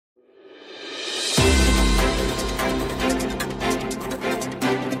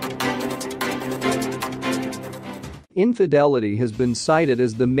Infidelity has been cited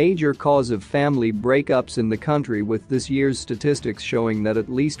as the major cause of family breakups in the country, with this year's statistics showing that at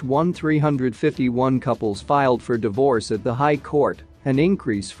least 1,351 couples filed for divorce at the High Court, an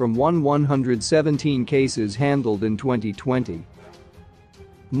increase from 117 cases handled in 2020.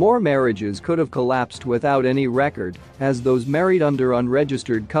 More marriages could have collapsed without any record, as those married under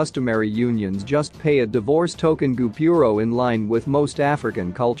unregistered customary unions just pay a divorce token gupuro in line with most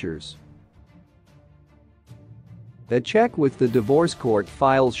African cultures. A check with the divorce court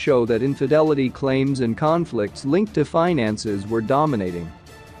files show that infidelity claims and conflicts linked to finances were dominating.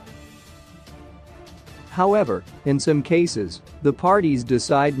 However, in some cases, the parties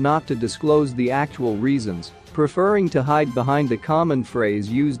decide not to disclose the actual reasons, preferring to hide behind the common phrase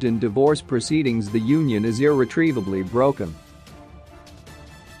used in divorce proceedings: the union is irretrievably broken.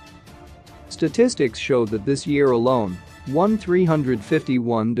 Statistics show that this year alone,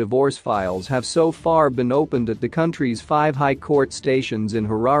 1,351 divorce files have so far been opened at the country's 5 high court stations in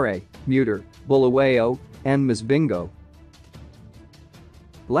Harare, Muter, Bulawayo, and Masvingo.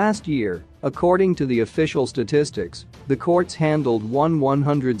 Last year, according to the official statistics, the courts handled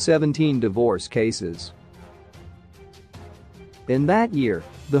 117 divorce cases. In that year,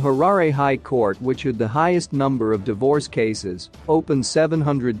 the Harare High Court, which had the highest number of divorce cases, opened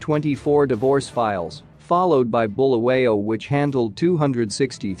 724 divorce files, followed by Bulawayo, which handled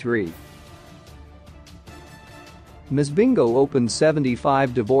 263. Masvingo opened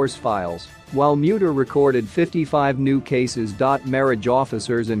 75 divorce files, while Muter recorded 55 new cases. Marriage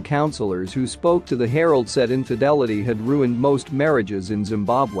officers and counselors who spoke to the Herald said infidelity had ruined most marriages in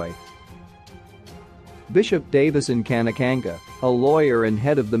Zimbabwe. Bishop Davison Kanakanga, a lawyer and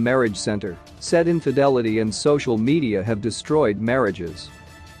head of the Marriage Center, said infidelity and social media have destroyed marriages.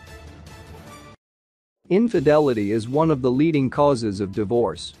 Infidelity is one of the leading causes of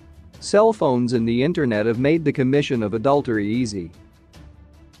divorce. Cell phones and the internet have made the commission of adultery easy.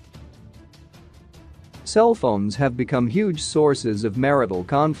 Cell phones have become huge sources of marital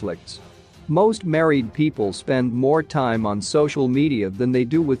conflicts. Most married people spend more time on social media than they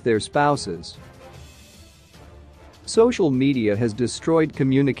do with their spouses. Social media has destroyed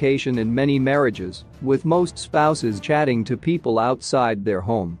communication in many marriages, with most spouses chatting to people outside their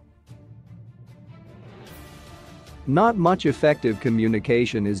home. Not much effective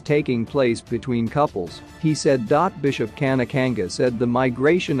communication is taking place between couples, he said. Bishop Kanakanga said the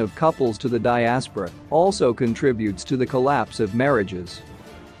migration of couples to the diaspora also contributes to the collapse of marriages.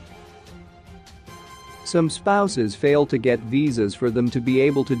 Some spouses fail to get visas for them to be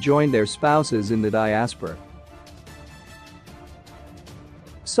able to join their spouses in the diaspora.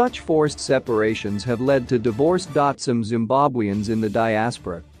 Such forced separations have led to divorce. Some Zimbabweans in the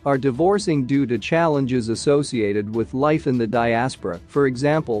diaspora are divorcing due to challenges associated with life in the diaspora, for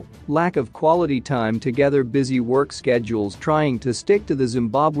example, lack of quality time together, busy work schedules, trying to stick to the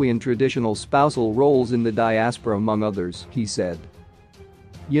Zimbabwean traditional spousal roles in the diaspora, among others, he said.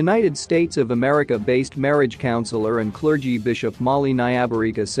 United States of America-based marriage counselor and clergy Bishop Molly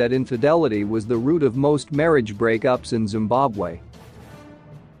Nyabarika said infidelity was the root of most marriage breakups in Zimbabwe.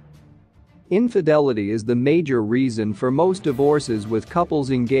 Infidelity is the major reason for most divorces, with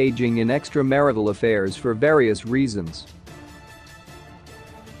couples engaging in extramarital affairs for various reasons.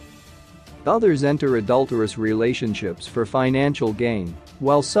 Others enter adulterous relationships for financial gain,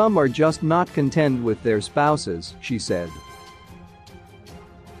 while some are just not content with their spouses, she said.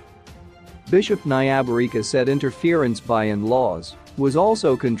 Bishop Nyabarika said interference by in-laws was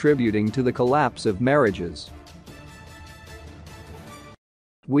also contributing to the collapse of marriages.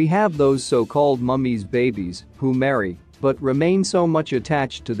 We have those so-called mummy's babies who marry but remain so much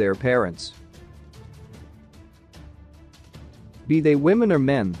attached to their parents. Be they women or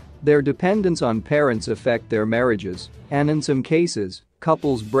men, their dependence on parents affect their marriages, and in some cases,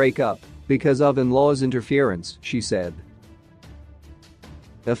 couples break up because of in-laws' interference, she said.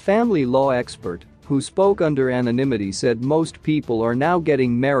 A family law expert who spoke under anonymity said most people are now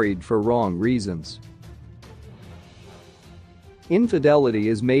getting married for wrong reasons. Infidelity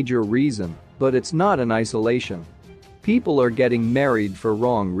is major reason, but it's not an isolation. People are getting married for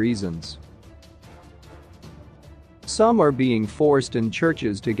wrong reasons. Some are being forced in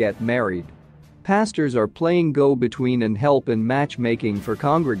churches to get married. Pastors are playing go-between and help in matchmaking for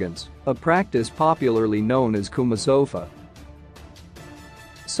congregants, a practice popularly known as kumasofa.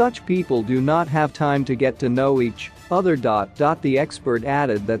 Such people do not have time to get to know each other. The expert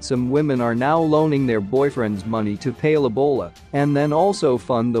added that some women are now loaning their boyfriends money to pay lobola and then also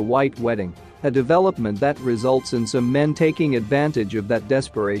fund the white wedding, a development that results in some men taking advantage of that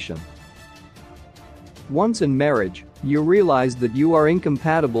desperation. Once in marriage, you realize that you are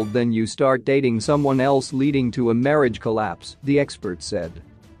incompatible, then you start dating someone else, leading to a marriage collapse, the expert said.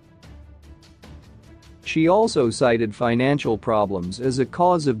 She also cited financial problems as a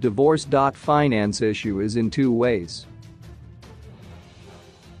cause of divorce. Finance issue is in two ways.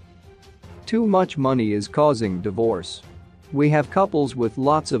 Too much money is causing divorce. We have couples with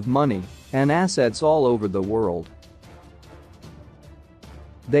lots of money and assets all over the world.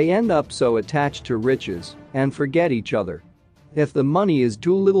 They end up so attached to riches and forget each other. If the money is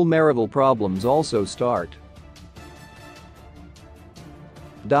too little, marital problems also start.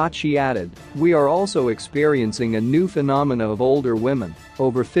 She added, we are also experiencing a new phenomena of older women,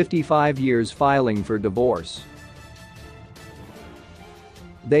 over 55 years, filing for divorce.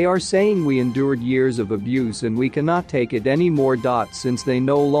 They are saying we endured years of abuse and we cannot take it anymore. Since they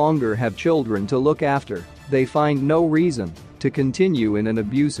no longer have children to look after, they find no reason to continue in an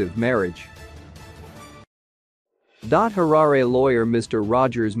abusive marriage. Harare lawyer Mr.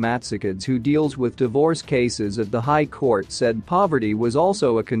 Rogers Matsakades, who deals with divorce cases at the High Court, said poverty was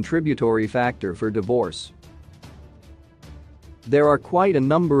also a contributory factor for divorce. There are quite a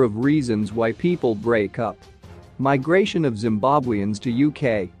number of reasons why people break up. Migration of Zimbabweans to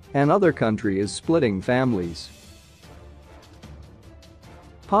UK and other country is splitting families.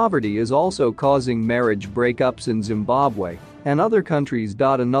 Poverty is also causing marriage breakups in Zimbabwe and other countries.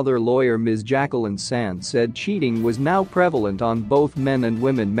 Another lawyer, Ms. Jacqueline Sand, said cheating was now prevalent on both men and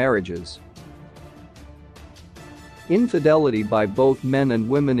women marriages. Infidelity by both men and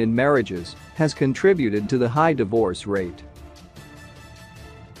women in marriages has contributed to the high divorce rate.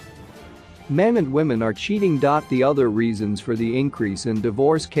 Men and women are cheating. The other reasons for the increase in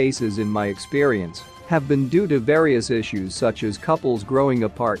divorce cases, in my experience, have been due to various issues such as couples growing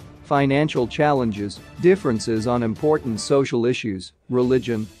apart, financial challenges, differences on important social issues,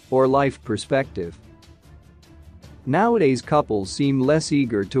 religion, or life perspective. Nowadays, couples seem less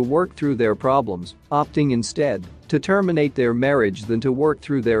eager to work through their problems, opting instead to terminate their marriage than to work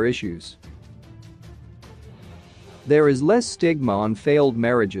through their issues. There is less stigma on failed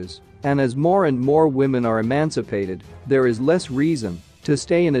marriages, and as more and more women are emancipated, there is less reason to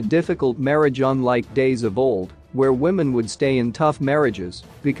stay in a difficult marriage, unlike days of old, where women would stay in tough marriages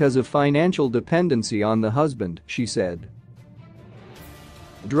because of financial dependency on the husband, she said.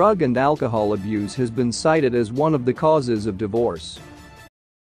 Drug and alcohol abuse has been cited as one of the causes of divorce.